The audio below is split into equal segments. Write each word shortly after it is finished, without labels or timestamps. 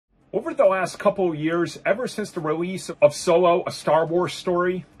Over the last couple of years, ever since the release of Solo, a Star Wars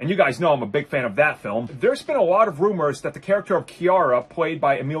story, and you guys know I'm a big fan of that film, there's been a lot of rumors that the character of Kiara, played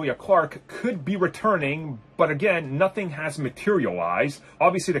by Emilia Clarke, could be returning, but again, nothing has materialized.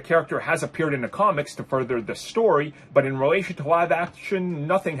 Obviously, the character has appeared in the comics to further the story, but in relation to live action,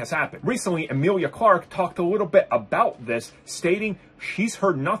 nothing has happened. Recently, Emilia Clarke talked a little bit about this, stating she's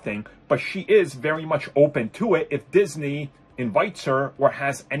heard nothing, but she is very much open to it if Disney invites her or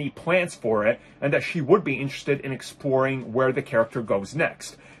has any plans for it, and that she would be interested in exploring where the character goes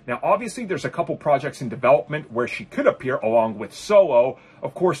next. Now, obviously, there's a couple projects in development where she could appear along with Solo.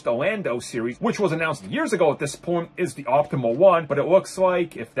 Of course, the Lando series, which was announced years ago at this point, is the optimal one, but it looks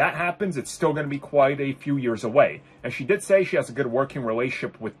like if that happens, it's still going to be quite a few years away. And she did say she has a good working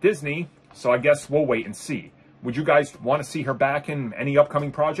relationship with Disney, so I guess we'll wait and see. Would you guys want to see her back in any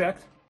upcoming project?